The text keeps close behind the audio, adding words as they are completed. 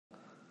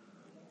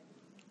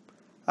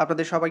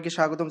আপনাদের সবাইকে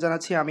স্বাগতম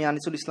জানাচ্ছি। আমি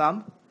আনিসুল ইসলাম।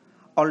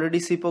 অলরেডি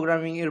সি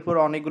প্রোগ্রামিং এর উপর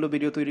অনেকগুলো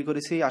ভিডিও তৈরি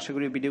করেছি। আশা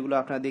করি ভিডিওগুলো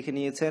আপনারা দেখে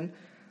নিয়েছেন।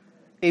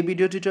 এই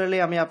ভিডিও টিউটোরিয়ালে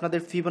আমি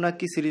আপনাদের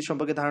ফিবোনাক্কি সিরিজ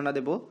সম্পর্কে ধারণা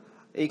দেব।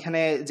 এইখানে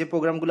যে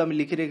প্রোগ্রামগুলো আমি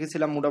লিখে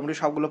রেখেছিলাম মোটামুটি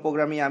সবগুলো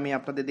প্রোগ্রামই আমি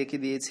আপনাদের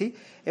দেখিয়ে দিয়েছি।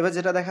 এবার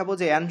যেটা দেখাবো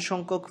যে n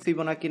সংখ্যক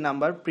ফিবোনাক্কি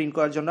নাম্বার প্রিন্ট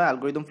করার জন্য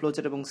অ্যালগরিদম,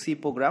 ফ্লোচার্ট এবং সি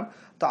প্রোগ্রাম।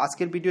 তো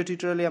আজকের ভিডিও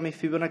টিউটোরিয়ালে আমি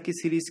ফিবোনাক্কি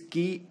সিরিজ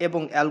কি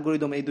এবং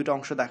অ্যালগরিদম এই দুটো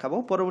অংশ দেখাবো।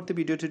 পরবর্তী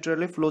ভিডিও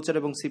টিউটোরিয়ালে ফ্লোচার্ট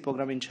এবং সি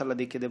প্রোগ্রাম ইনশাআল্লাহ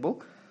দেখিয়ে দেবো।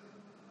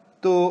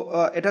 তো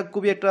এটা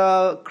খুবই একটা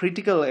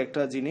ক্রিটিক্যাল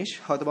একটা জিনিস,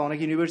 হয়তো বা অনেক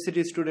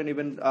university student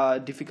even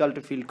difficult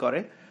feel করে।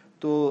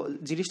 তো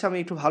জিনিসটা আমি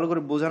একটু ভালো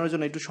করে বোঝানোর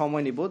জন্য একটু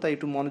সময় নিব, তাই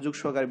একটু মনোযোগ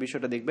সহকারে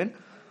বিষয়টা দেখবেন।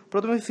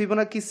 প্রথমে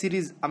ফিবোনাক্কি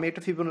সিরিজ, আমি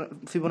একটা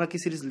ফিবোনাক্কি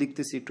সিরিজ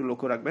লিখতেছি, একটু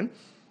লক্ষ্য রাখবেন।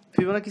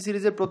 ফিবোনাক্কি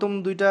সিরিজের প্রথম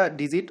দুইটা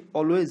ডিজিট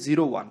অলওয়েজ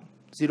 0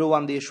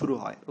 1 দিয়ে শুরু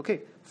হয়। ওকে,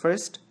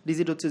 ফার্স্ট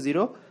ডিজিট হচ্ছে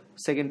 0,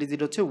 সেকেন্ড ডিজিট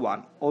হচ্ছে 1,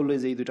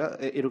 অলওয়েজ এই দুইটা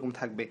এরকম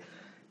থাকবে।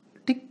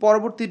 ঠিক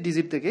পরবর্তী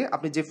ডিজিট থেকে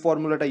আপনি যে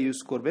ফর্মুলাটা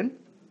ইউজ করবেন,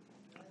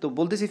 তো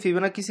বলতেছি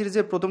ফিবোনাক্কি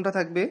সিরিজের প্রথমটা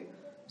থাকবে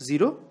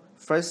 0,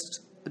 ফার্স্ট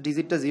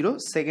ডিজিটটা 0,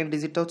 সেকেন্ড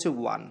ডিজিটটা হচ্ছে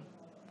 1।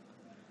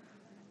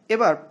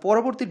 এবার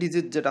পরবর্তী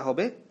ডিজিট যেটা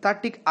হবে তার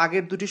ঠিক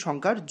আগের দুটি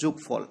সংখ্যার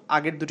যোগফল,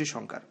 আগের দুটি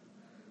সংখ্যার।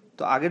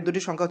 তো আগের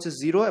দুটি সংখ্যা হচ্ছে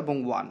 0 এবং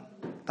 1।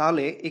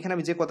 তাহলে এখানে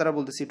আমি যে কথাটা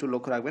বলতেছি একটু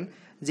লক্ষ্য রাখবেন,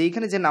 যে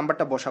এখানে যে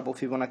নাম্বারটা বসাবো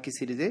ফিবোনাক্কি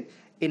সিরিজে,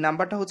 এই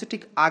নাম্বারটা হচ্ছে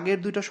ঠিক আগের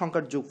দুইটা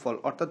সংখ্যার যোগফল,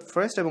 অর্থাৎ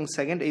ফার্স্ট এবং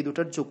সেকেন্ড এই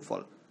দুটার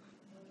যোগফল।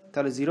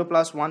 তাহলে 0 +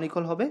 1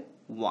 = হবে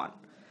 1।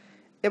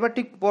 এবার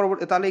ঠিক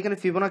পরবর্তী, তাহলে এখানে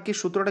ফিবোনাক্কির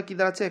সূত্রটা কি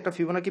দাঁড়াচ্ছে? একটা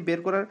ফিবোনাক্কি বের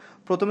করার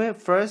প্রথমে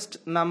ফার্স্ট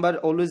নাম্বার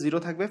অলওয়েজ 0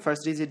 থাকবে,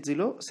 ফার্স্ট ডিজিট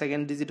 0,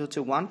 সেকেন্ড ডিজিট হচ্ছে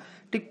 1।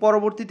 ঠিক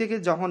পরবর্তী থেকে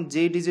যখন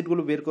যেই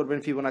ডিজিটগুলো বের করবেন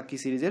ফিবোনাক্কি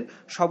সিরিজের,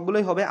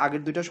 সবগুলোই হবে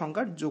আগের দুইটা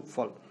সংখ্যার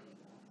যোগফল।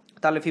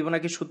 তাহলে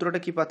ফিবোনাক্কির সূত্রটা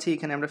কি পাচ্ছি?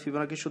 এখানে আমরা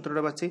ফিবোনাক্কির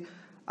সূত্রটা পাচ্ছি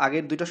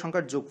আগের দুইটা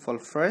সংখ্যার যোগফল,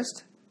 ফার্স্ট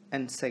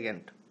অ্যান্ড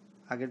সেকেন্ড,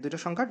 আগের দুইটা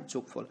সংখ্যার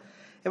যোগফল।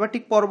 এবার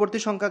ঠিক পরবর্তী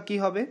সংখ্যা কি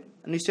হবে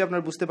নিশ্চয়ই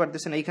আপনারা বুঝতে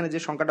পারতেছেন। এইখানে যে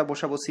সংখ্যাটা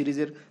বসাবো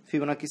সিরিজের,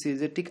 ফিবোনাক্কি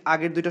সিরিজের ঠিক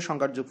আগের দুইটা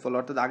সংখ্যার যোগফল,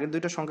 অর্থাৎ আগের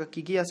দুইটা সংখ্যা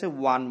কি কি আছে?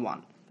 1 1,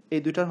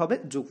 এই দুইটার হবে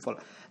যোগফল।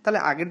 তাহলে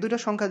আগের দুইটা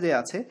সংখ্যা যে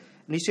আছে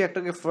নিশ্চয়ই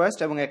একটাকে ফার্স্ট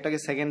এবং একটাকে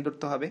সেকেন্ড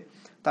ধরতে হবে।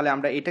 তাহলে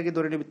আমরা এটাকে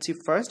ধরে নিচ্ছি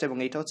ফার্স্ট এবং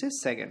এটা হচ্ছে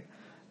সেকেন্ড।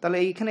 তাহলে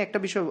এইখানে একটা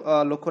বিষয়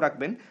লক্ষ্য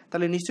রাখবেন,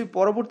 তাহলে নিশ্চয়ই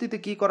পরবর্তীতে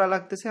কি করা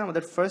লাগতেছে?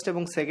 আমাদের ফার্স্ট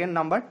এবং সেকেন্ড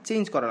নাম্বার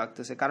চেঞ্জ করা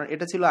লাগতেছে, কারণ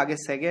এটা ছিল আগে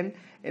সেকেন্ড,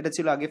 এটা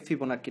ছিল আগে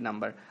ফিবোনাক্কি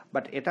নাম্বার,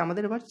 বাট এটা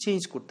আমাদের এবার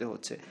চেঞ্জ করতে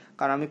হচ্ছে।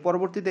 কারণ আমি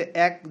পরবর্তীতে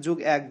 1 +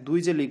 1 2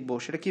 যে লিখবো,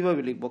 সেটা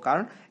কিভাবে লিখবো?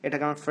 কারণ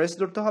এটাকে আমার ফার্স্ট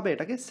ধরতে হবে,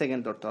 এটাকে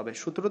সেকেন্ড ধরতে হবে।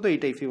 সূত্র তো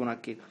এটাই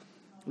ফিবোনাক্কির,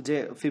 যে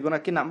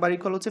ফিবোনাক্কি নাম্বার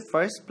ইকুয়াল হচ্ছে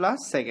ফার্স্ট প্লাস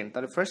সেকেন্ড।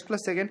 তাহলে ফার্স্ট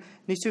প্লাস সেকেন্ড,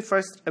 নিশ্চয়ই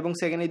ফার্স্ট এবং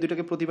সেকেন্ড এই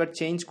দুটোকে প্রতিবার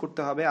চেঞ্জ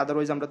করতে হবে,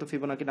 আদারওয়াইজ আমরা তো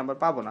ফিবোনাক্কি নাম্বার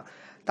পাবো না।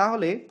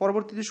 তাহলে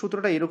পরবর্তীতে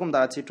সূত্রটা এরকম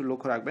দাঁড়াচ্ছে, একটু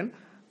লক্ষ্য রাখবেন।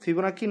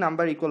 ফিবোনাক্কি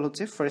নাম্বার ইকুয়াল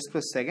হচ্ছে ফার্স্ট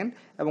প্লাস সেকেন্ড,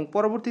 এবং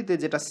পরবর্তীতে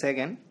যেটা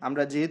সেকেন্ড,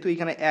 আমরা যেহেতু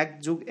এখানে 1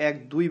 + 1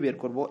 2 বের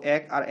করব,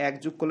 1 আর 1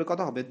 যোগ করলে কত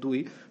হবে? 2।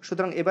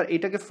 সুতরাং এবার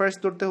এটাকে ফার্স্ট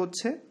ধরতে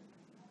হচ্ছে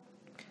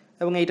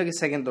এবং এইটাকে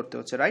সেকেন্ড ধরতে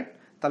হচ্ছে, রাইট?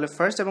 তাহলে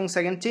ফার্স্ট এবং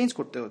সেকেন্ড চেঞ্জ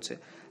করতে হচ্ছে।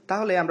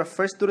 তাহলে আমরা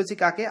ফার্স্ট ধরেছি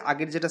কাকে?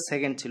 আগের যেটা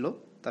সেকেন্ড ছিল।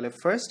 তাহলে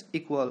ফার্স্ট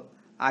ইকুয়াল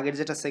আগের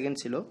যেটা সেকেন্ড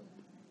ছিল,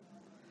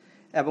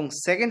 এবং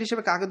সেকেন্ড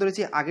হিসেবে কাকে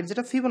ধরেছি? আগের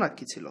যেটা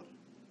ফিবোনাক্কি ছিল,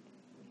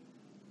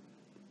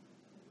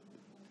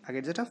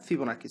 আগের যেটা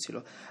ফিবোনাক্কি ছিল।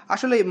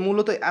 আসলে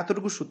মূলত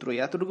এতটুকু সূত্রই,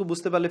 এতটুকু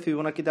বুঝতে পারলে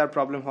ফিবোনাক্কিতে আর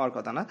প্রবলেম হওয়ার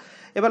কথা না।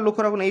 এবার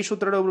লক্ষ্য রাখুন, এই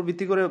সূত্রটার উপর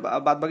ভিত্তি করে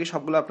বাদবাকি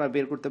সবগুলো আপনারা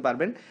বের করতে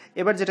পারবেন।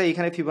 এবার যেটা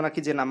এখানে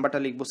ফিবোনাক্কি যে নাম্বারটা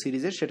লিখবো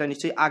সিরিজের, সেটা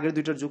নিশ্চয়ই আগের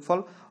দুইটার যোগফল,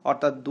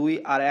 অর্থাৎ 2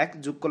 আর 1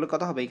 যোগ করলে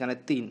কত হবে? এখানে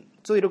 3।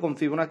 তো এরকম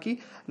ফিবোনাক্কি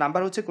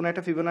নাম্বার হচ্ছে কোনো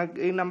একটা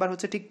ফিবোনাক্কি নাম্বার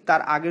হচ্ছে ঠিক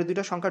তার আগের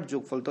দুইটা সংখ্যার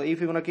যোগফল। তো এই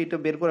ফিবোনাক্কিটা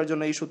বের করার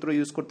জন্য এই সূত্র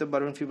ইউজ করতে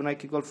পারবেন,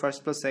 Fibonacci equal first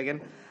plus second.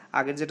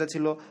 আগের যেটা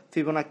ছিল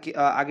ফিবোনাক্কি,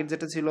 আগের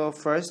যেটা ছিল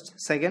ফার্স্ট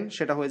সেকেন্ড,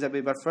 সেটা হয়ে যাবে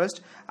এবার ফার্স্ট।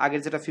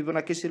 আগের যেটা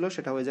ফিবোনাক্কি ছিল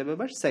সেটা হয়ে যাবে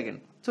এবার সেকেন্ড।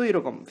 তো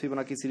এরকম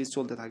ফিবোনাক্কি সিরিজ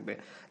চলতে থাকবে।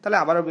 তাহলে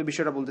আবার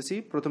বিষয়টা বলতেছি,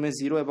 প্রথমে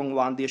 0 এবং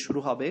 1 দিয়ে শুরু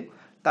হবে,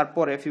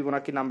 তারপরে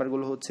ফিবোনাক্কি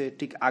নাম্বারগুলো হচ্ছে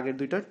ঠিক আগের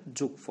দুইটার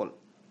যোগফল।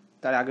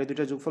 তার আগের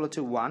দুইটার যোগফল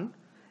হচ্ছে 1।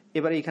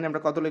 এবার এখানে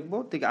আমরা কত লিখবো?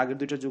 ঠিক আগের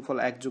দুইটার যোগফল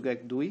 1 + 1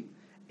 2।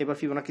 এবার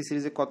ফিবোনাক্কি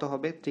সিরিজে কত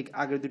হবে? ঠিক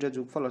আগের দুইটার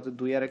যোগফল, অর্থাৎ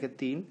 2 আর 1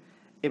 3।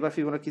 এবার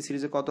ফিবোনাক্কি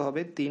সিরিজে কত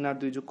হবে? 3 আর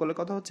 2 যোগ করলে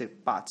কত হচ্ছে?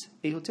 5।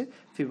 এই হচ্ছে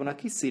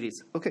Fibonacci series.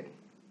 Okay,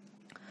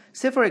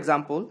 say for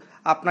example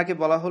আপনাকে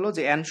বলা হলো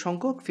যে n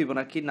সংখ্যক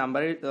ফিবোনাক্কি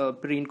নাম্বারের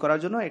প্রিন্ট করার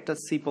জন্য একটা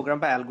সি প্রোগ্রাম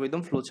বা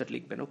অ্যালগরিদম ফ্লোচার্ট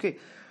লিখবেন। ওকে,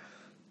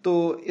 তো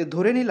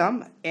ধরে নিলাম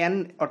n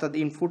অর্থাৎ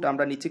ইনপুট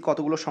আমরা নিচ্ছি,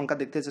 কতগুলো সংখ্যা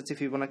দেখতে চাচ্ছি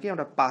ফিবোনাক্কি?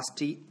 আমরা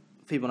 5টি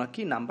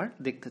ফিবোনাক্কি নাম্বার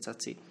দেখতে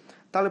চাচ্ছি।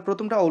 তাহলে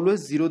প্রথমটা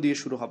অলওয়েজ 0 দিয়ে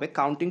শুরু হবে,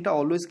 কাউন্টিংটা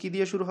অলওয়েজ কি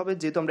দিয়ে শুরু হবে?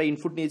 যেহেতু আমরা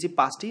ইনপুট নিয়েছি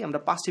 5টি, আমরা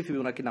 5টি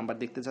ফিবোনাক্কি নাম্বার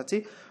দেখতে চাচ্ছি।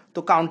 তো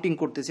কাউন্টিং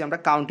করতেছি, আমরা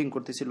কাউন্টিং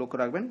করতেছি, লক্ষ্য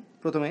রাখবেন।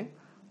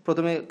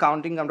 প্রথমে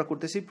কাউন্টিং আমরা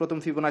করতেছি, প্রথম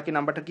ফিবোনাক্কি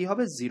নাম্বারটা কি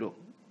হবে? 0।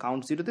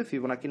 কাউন্ট 0তে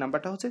ফিবোনাক্কি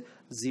নাম্বারটা হচ্ছে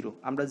 0।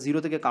 আমরা 0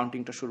 থেকে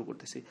কাউন্টিংটা শুরু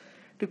করতেছি।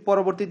 ঠিক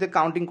পরবর্তীতে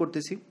কাউন্টিং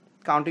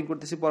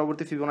করতেছি,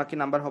 পরবর্তী ফিবোনাক্কি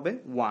নাম্বার হবে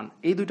 1।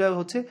 এই দুইটা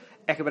হচ্ছে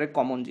একেবারে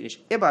কমন জিনিস।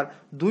 এবার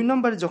 2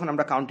 নম্বরে যখন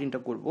আমরা কাউন্টিংটা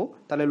করব,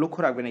 তাহলে লক্ষ্য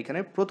রাখবেন এখানে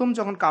প্রথম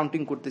যখন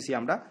কাউন্টিং করতেছি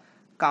আমরা,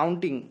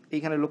 কাউন্টিং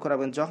এইখানে লক্ষ্য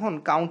রাখবেন, যখন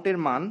কাউন্টের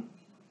মান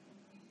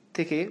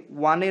থেকে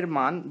 1 এর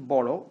মান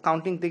বড়,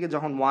 কাউন্টিং থেকে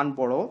যখন 1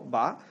 বড়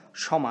বা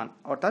সমান,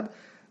 অর্থাৎ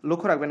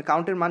লক্ষ্য রাখবেন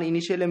কাউন্টের মান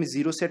ইনিশিয়ালি আমি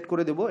 0 সেট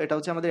করে দেবো। এটা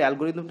হচ্ছে আমাদের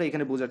অ্যালগোরিদমটা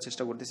এখানে বোঝার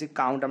চেষ্টা করতেছি।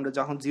 কাউন্ট আমরা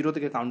যখন 0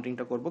 থেকে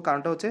কাউন্টিংটা করব,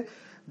 কারণটা হচ্ছে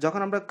যখন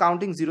আমরা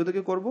কাউন্টিং 0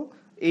 থেকে করব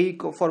এই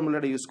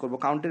ফর্মুলাটা ইউজ করব।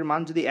 কাউন্টের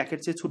মান যদি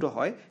 1-এর চেয়ে ছোট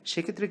হয়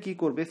সেক্ষেত্রে কি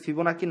করবে,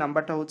 ফিবোনাকি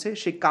নাম্বারটা হচ্ছে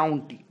সেই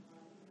কাউন্টই,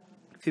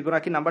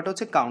 ফিবোনাকি নাম্বারটা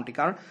হচ্ছে কাউন্টই।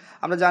 কারণ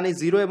আমরা জানি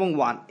 0 এবং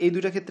 1 এই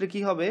দুইটা ক্ষেত্রে কি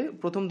হবে,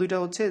 প্রথম দুইটা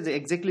হচ্ছে যে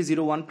এক্স্যাক্টলি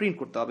 0 1 প্রিন্ট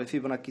করতে হবে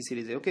ফিবোনাকি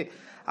সিরিজে। ওকে,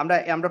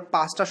 আমরা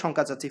 5টা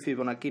সংখ্যা চাচ্ছি,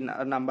 ফিবোনাকি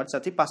নাম্বার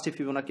চাচ্ছি, 5টি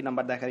ফিবোনাকি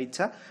নাম্বার দেখার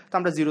ইচ্ছা। তো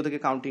আমরা 0 থেকে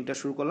কাউন্টিংটা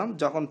শুরু করলাম।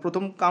 যখন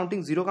প্রথম কাউন্টিং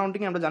 0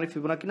 কাউন্টিংয়ে আমরা জানি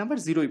ফিবোনাকি নাম্বার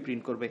 0ই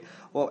প্রিন্ট করবে,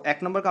 ও 1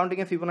 নম্বর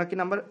কাউন্টিংয়ে ফিবোনাকি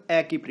নাম্বার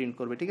 1ই প্রিন্ট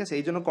করবে। ঠিক আছে,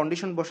 এই জন্য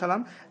কন্ডিশন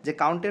বসালাম যে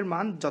কাউন্টের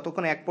মান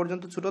যতক্ষণ 1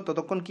 পর্যন্ত ছোট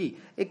ততক্ষণ কি,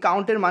 এই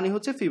কাউন্টের মানই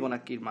হচ্ছে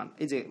ফিবোনাকির মান,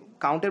 এই যে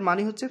কাউন্টের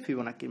মানই হচ্ছে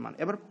ফিবোনাকির মান।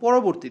 এবার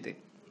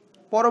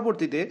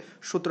পরবর্তীতে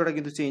সূত্রটা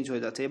কিন্তু চেঞ্জ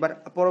হয়ে যাচ্ছে। এবার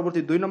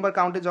পরবর্তী 2 নম্বর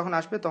কাউন্টে যখন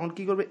আসবে তখন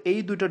কি করবে, এই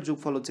দুইটার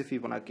যোগফল হচ্ছে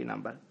ফিবোনাকি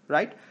নাম্বার,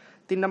 রাইট।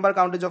 3 নম্বর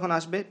কাউন্টে যখন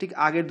আসবে ঠিক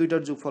আগের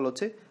দুইটার যোগফল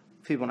হচ্ছে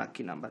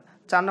ফিবোনাকি নাম্বার।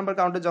 4 নম্বর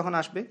কাউন্টে যখন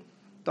আসবে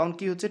তখন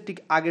কি হচ্ছে, ঠিক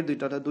আগের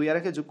দুইটা, 2 আর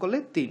 1 যোগ করলে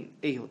 3,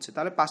 এই হচ্ছে।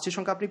 তাহলে 5টি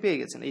সংখ্যা আপনি পেয়ে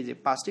গেছেন, এই যে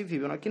 5টি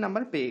ফিবোনাকি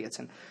নাম্বার পেয়ে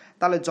গেছেন।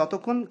 তাহলে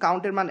যতক্ষণ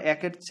কাউন্টের মান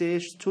 1-এর চেয়ে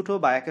ছোট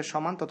বা 1-এর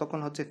সমান ততক্ষণ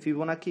হচ্ছে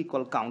ফিবোনাকি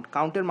ইকুয়াল কাউন্ট,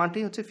 কাউন্টের মানটি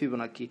হচ্ছে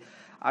ফিবোনাকি।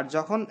 আর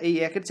যখন এই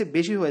 1-এর চেয়ে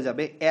বেশি হয়ে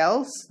যাবে,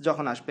 এলস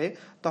যখন আসবে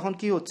তখন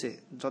কি হচ্ছে,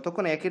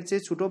 যতক্ষণ 1-এর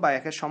চেয়ে ছোট বা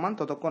 1-এর সমান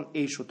ততক্ষণ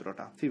এই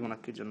সূত্রটা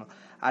ফিবোনাকির জন্য।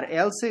 আর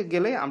এলসে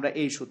গেলে আমরা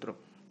এই সূত্র,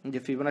 যে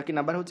ফিবোনাকি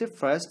নাম্বার হচ্ছে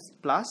ফার্স্ট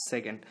প্লাস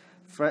সেকেন্ড,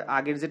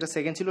 আগের যেটা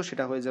সেকেন্ড ছিল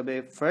সেটা হয়ে যাবে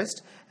ফার্স্ট,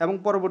 এবং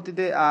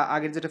পরবর্তীতে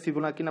আগের যেটা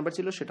ফিবোনাকি নাম্বার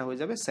ছিল সেটা হয়ে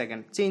যাবে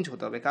সেকেন্ড। চেঞ্জ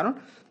হতে হবে, কারণ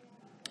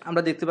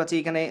আমরা দেখতে পাচ্ছি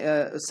এখানে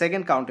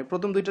সেকেন্ড কাউন্টে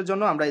প্রথম দুইটার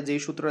জন্য আমরা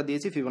যেই সূত্রটা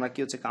দিয়েছি ফিবোনাকি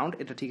হচ্ছে কাউন্ট,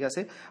 এটা ঠিক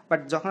আছে। বাট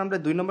যখন আমরা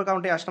 2 নম্বর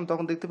কাউন্টে আসলাম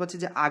তখন দেখতে পাচ্ছি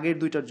যে আগের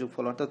দুইটার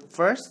যোগফল, অর্থাৎ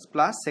ফার্স্ট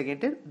প্লাস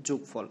সেকেন্ডের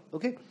যোগফল।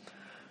 ওকে,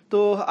 তো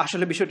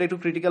আসলে বিষয়টা একটু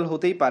ক্রিটিক্যাল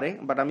হতেই পারে,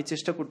 বাট আমি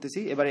চেষ্টা করতেছি।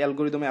 এবার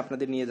অ্যালগোরিদমে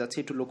আপনাদের নিয়ে যাচ্ছি,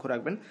 একটু লক্ষ্য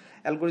রাখবেন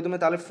অ্যালগোরিদমে।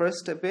 তাহলে ফার্স্ট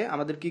স্টেপে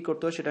আমাদের কি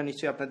করতে হয় সেটা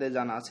নিশ্চয়ই আপনাদের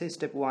জানা আছে।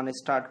 স্টেপ 1-এ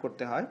স্টার্ট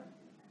করতে হয়,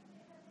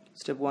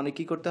 স্টেপ 1-এ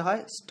কি করতে হয়,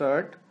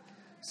 স্টার্ট।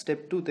 স্টেপ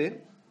 2-তে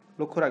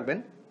লক্ষ্য রাখবেন,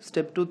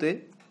 স্টেপ 2-তে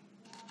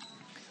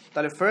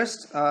তাহলে ফার্স্ট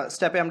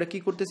স্টেপে আমরা কি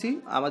করতেছি,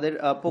 আমাদের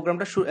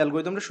প্রোগ্রামটা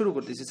অ্যালগোরিদমটা শুরু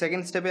করতেছি।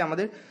 সেকেন্ড স্টেপে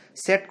আমাদের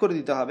সেট করে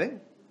দিতে হবে,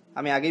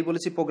 আমি আগেই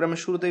বলেছি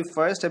প্রোগ্রামের শুরুতেই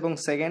ফার্স্ট এবং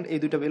সেকেন্ড এই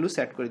দুইটা ভ্যালু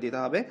সেট করে দিতে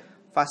হবে।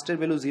 ফার্স্টের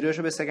ভ্যালু 0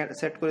 হিসেবে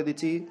সেট করে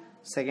দিচ্ছি,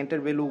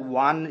 সেকেন্ডের ভ্যালু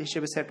 1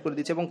 হিসেবে সেট করে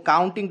দিচ্ছি, এবং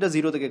কাউন্টিংটা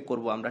 0 থেকে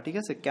করব আমরা। ঠিক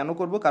আছে, কেন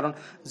করব, কারণ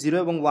 0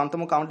 এবং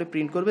 1তম কাউন্টে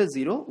প্রিন্ট করবে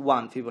 0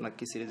 1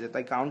 ফিবোনাকি সিরিজে,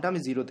 তাই কাউন্টটা আমি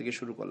 0 থেকে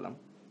শুরু করলাম।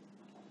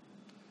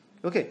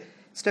 ওকে,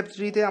 স্টেপ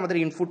 3-তে আমাদের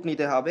ইনপুট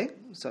নিতে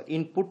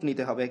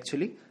হবে,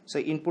 অ্যাকচুয়ালি। সো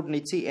ইনপুট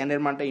নিচ্ছি, এন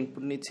এর মানটা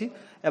ইনপুট নিচ্ছি,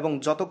 এবং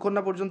যতক্ষণ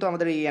না পর্যন্ত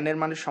আমাদের এই এন এর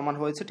মানের সমান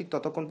হয়েছে ঠিক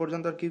ততক্ষণ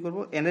পর্যন্ত আর কি করব,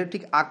 এন এর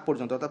ঠিক আগ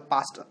পর্যন্ত, অর্থাৎ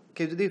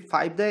 5কে যদি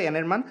 5 দেয় এন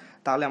এর মান,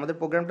 তাহলে আমাদের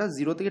প্রোগ্রামটা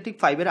 0 থেকে ঠিক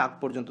 5-এর আগ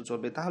পর্যন্ত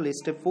চলবে। তাহলে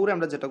স্টেপ 4-এ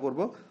আমরা যেটা করব,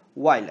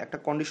 ওয়াইল, একটা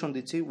কন্ডিশন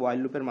দিচ্ছি ওয়াইল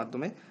লুপের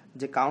মাধ্যমে,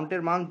 যে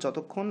কাউন্টের মান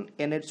যতক্ষণ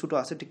এন এর ছোট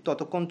আছে ঠিক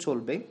ততক্ষণ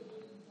চলবে।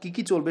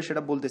 কি চলবে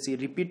সেটা বলতেছি,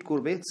 রিপিট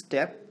করবে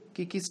স্টেপ,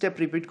 কি স্টেপ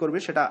রিপিট করবে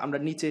সেটা আমরা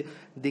নিচে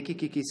দেখি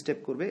কি স্টেপ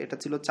করবে। এটা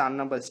ছিল 4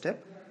 নাম্বার স্টেপ।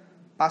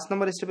 5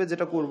 নাম্বার স্টেপে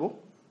যেটা করব,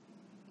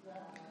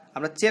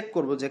 আমরা চেক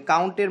করব যে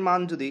কাউন্টের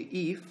মান যদি,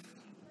 ইফ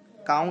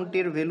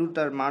কাউন্টের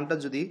ভ্যালুটার মানটা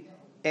যদি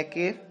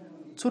 1-এর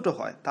ছোট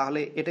হয়,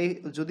 তাহলে এটাই,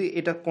 যদি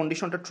এটা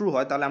কন্ডিশনটা ট্রু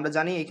হয় তাহলে আমরা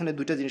জানি এখানে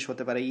দুইটা জিনিস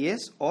হতে পারে,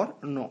 yes or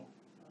no,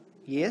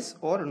 yes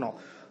or no.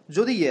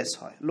 যদি ইয়েস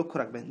হয়, লক্ষ্য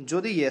রাখবেন,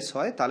 যদি ইয়েস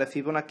হয় তাহলে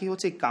ফিবোনাকি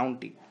হচ্ছে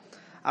কাউন্টিং।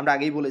 আমরা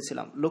আগেই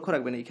বলেছিলাম, লক্ষ্য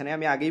রাখবেন এখানে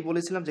আমি আগেই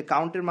বলেছিলাম যে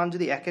কাউন্টের মান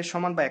যদি 1-এর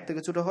সমান বা 1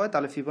 থেকে ছোট হয়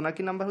তাহলে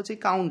ফিবোনাকি নাম্বার হচ্ছে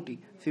কাউন্টই,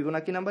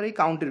 ফিবোনাকি নাম্বার এই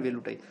কাউন্টের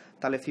ভ্যালুটাই,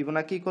 তাহলে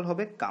ফিবোনাকি ইকুয়াল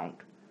হবে কাউন্ট।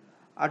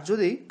 আর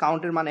যদি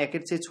কাউন্টের মান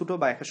 1-এর চেয়ে ছোট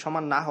বা 1-এর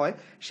সমান না হয়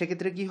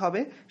সেক্ষেত্রে কি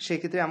হবে,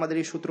 সেক্ষেত্রে আমাদের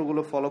এই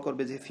সূত্রগুলো ফলো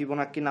করবে, যে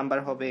ফিবোনাকি নাম্বার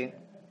হবে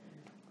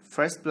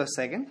ফার্স্ট প্লাস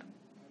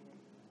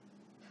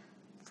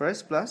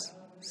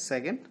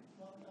সেকেন্ড,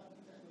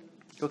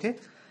 ওকে,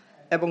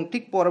 এবং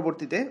ঠিক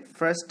পরবর্তীতে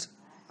ফার্স্ট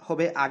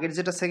হবে আগের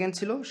যেটা সেকেন্ড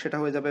ছিল সেটা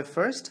হয়ে যাবে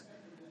ফার্স্ট,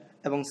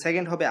 এবং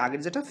সেকেন্ড হবে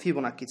আগের যেটা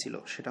ফিবোনাকি ছিল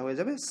সেটা হয়ে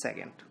যাবে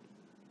সেকেন্ড।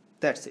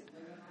 That's it.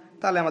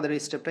 তাহলে আমাদের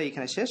এই স্টেপটা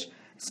এখানে শেষ।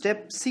 স্টেপ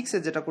 6-এ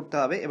যেটা করতে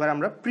হবে, এবার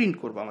আমরা প্রিন্ট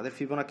করব। আমাদের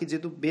ফিবোনাকি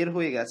যেহেতু বের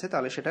হয়ে গেছে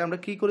তাহলে সেটা আমরা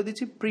কি করে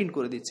দিচ্ছি, প্রিন্ট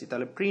করে দিচ্ছি।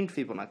 তাহলে প্রিন্ট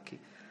ফিবোনাকি।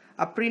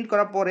 আর প্রিন্ট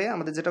করার পরে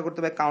আমাদের যেটা করতে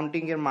হবে,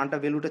 কাউন্টিংয়ের মানটা,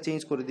 ভ্যালুটা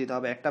চেঞ্জ করে দিতে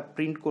হবে। একটা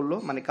প্রিন্ট করলো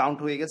মানে কাউন্ট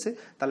হয়ে গেছে,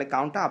 তাহলে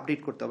কাউন্টটা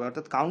আপডেট করতে হবে,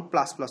 অর্থাৎ কাউন্ট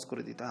প্লাস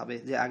করে দিতে হবে,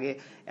 যে আগে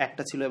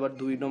একটা ছিল এবার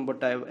 2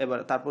 নম্বরটা, এবার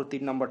তারপর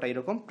 3 নম্বরটা,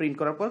 এরকম প্রিন্ট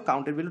করার পর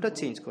কাউন্টের ভ্যালুটা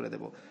চেঞ্জ করে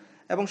দেবো,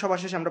 এবং সবার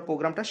শেষে আমরা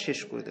প্রোগ্রামটা শেষ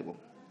করে দেবো,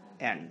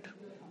 এন্ড।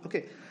 ওকে,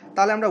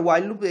 তাহলে আমরা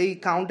ওয়াইল লুপ এই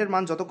কাউন্টের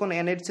মান যতক্ষণ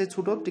এন এর চেয়ে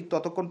ছোট ঠিক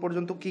ততক্ষণ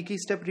পর্যন্ত কি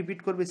স্টেপ রিপিট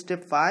করবে,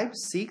 স্টেপ 5,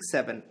 6,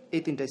 7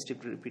 এই 3টা স্টেপ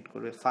রিপিট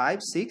করবে, 5,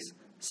 6,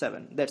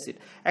 7, দ্যাটস ইট।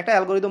 একটা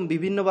অ্যালগোরিদম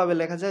বিভিন্নভাবে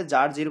লেখা যায়,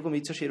 যার যেরকম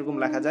ইচ্ছা সেরকম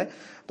লেখা যায়।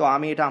 তো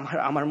আমি এটা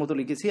আমার মতো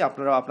লিখেছি,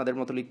 আপনারাও আপনাদের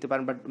মতো লিখতে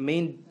পারেন, বাট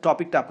মেইন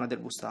টপিকটা আপনাদের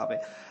বুঝতে হবে।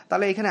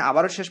 তাহলে এখানে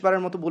আবারও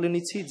শেষবারের মতো বলে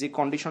নিচ্ছি, যে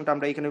কন্ডিশনটা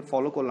আমরা এখানে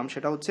ফলো করলাম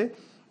সেটা হচ্ছে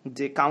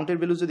যে কাউন্টের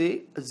ভ্যালু যদি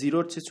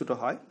 0-এর চেয়ে ছোট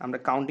হয়, আমরা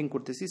কাউন্টিং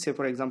করতেছি, সে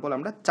ফর এক্সাম্পল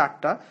আমরা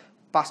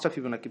 5টা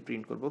ফিবোনাকি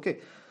প্রিন্ট করবো। ওকে,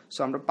 সো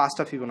আমরা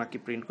 5টা ফিবোনাকি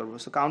প্রিন্ট করব।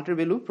 সো কাউন্টের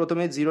ভ্যালু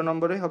প্রথমে 0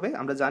 নম্বরে হবে,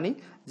 আমরা জানি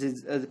যে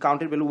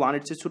কাউন্টের ভ্যালু 1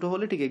 এর চেয়ে ছোট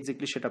হলে ঠিক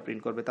এক্স্যাক্টলি সেটা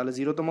প্রিন্ট করবে। তাহলে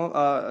 0তম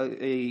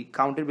এই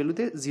কাউন্টের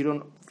ভ্যালুতে 0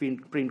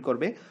 প্রিন্ট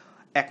করবে,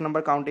 1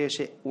 নম্বর কাউন্টে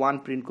এসে 1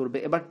 প্রিন্ট করবে।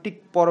 এবার ঠিক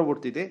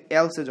পরবর্তীতে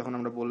এলসে যখন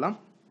আমরা বললাম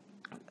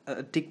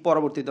ঠিক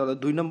পরবর্তীতে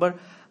 2 নম্বর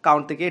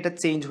কাউন্ট থেকে এটা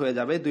চেঞ্জ হয়ে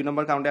যাবে। 2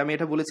 নম্বর কাউন্টে আমি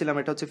এটা বলেছিলাম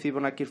এটা হচ্ছে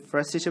ফিবোনাকির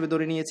ফার্স্ট হিসেবে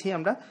ধরে নিয়েছি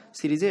আমরা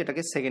সিরিজে,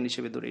 এটাকে সেকেন্ড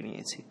হিসেবে ধরে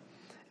নিয়েছি।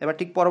 এবার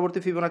ঠিক পরবর্তী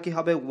ফিবোনাকি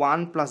হবে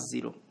 1 +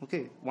 0। ওকে,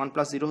 1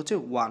 + 0 হচ্ছে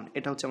 1,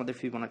 এটা হচ্ছে আমাদের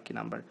ফিবোনাকি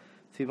নাম্বার।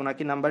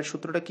 ফিবোনাকি নাম্বারের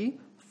সূত্রটা কি?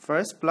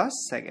 ফার্স্ট প্লাস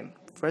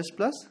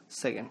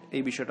সেকেন্ড,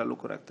 এই বিষয়টা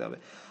লক্ষ্য রাখতে হবে।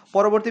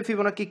 পরবর্তী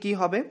ফিবোনাকি কি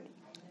হবে?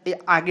 এই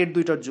আগের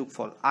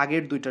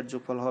দুইটার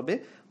যোগফল হবে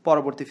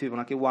পরবর্তী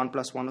ফিবোনাকি। 1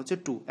 + 1 হচ্ছে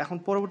 2। এখন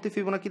পরবর্তী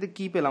ফিবোনাকিতে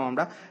কি পেলাম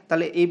আমরা?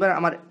 তাহলে এইবার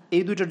আমার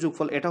এই দুইটার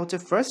যোগফল, এটা হচ্ছে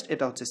ফার্স্ট,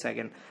 এটা হচ্ছে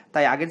সেকেন্ড।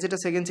 তাই আগের যেটা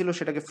সেকেন্ড ছিল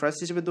সেটাকে ফার্স্ট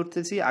হিসেবে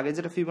ধরতেছি, আগের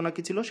যেটা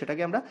ফিবোনাকি ছিল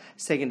সেটাকে আমরা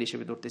সেকেন্ড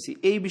হিসেবে ধরতেছি।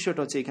 এই বিষয়টা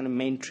হচ্ছে এখানে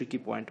মেইন ট্রিকি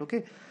পয়েন্ট। ওকে,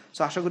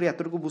 সো আশা করি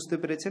এতটুকু বুঝতে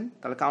পেরেছেন।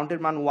 তাহলে কাউন্টের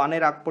মান 1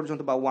 এর আগ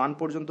পর্যন্ত বা 1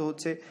 পর্যন্ত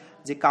হচ্ছে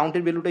যে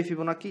কাউন্টের ভ্যালুটাই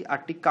ফিবোনাকি, আর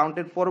ঠিক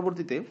কাউন্টের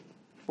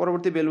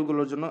পরবর্তী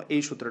ভ্যালুগুলোর জন্য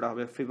এই সূত্রটা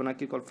হবে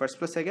Fibonacci equal first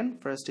plus second,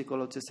 first equal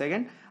হচ্ছে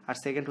সেকেন্ড, আর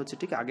সেকেন্ড হচ্ছে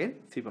ঠিক আগের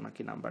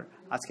ফিবোনাকি নাম্বার।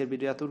 আজকের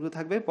ভিডিও এতটুকু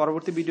থাকবে।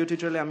 পরবর্তী ভিডিও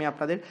টিউটোরিয়ালে আমি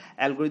আপনাদের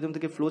অ্যালগরিদম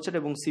থেকে ফ্লোচার্ট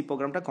এবং সি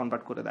প্রোগ্রামটা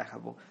কনভার্ট করে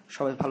দেখাবো।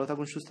 সবাই ভালো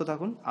থাকুন, সুস্থ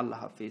থাকুন, আল্লাহ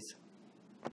হাফিজ।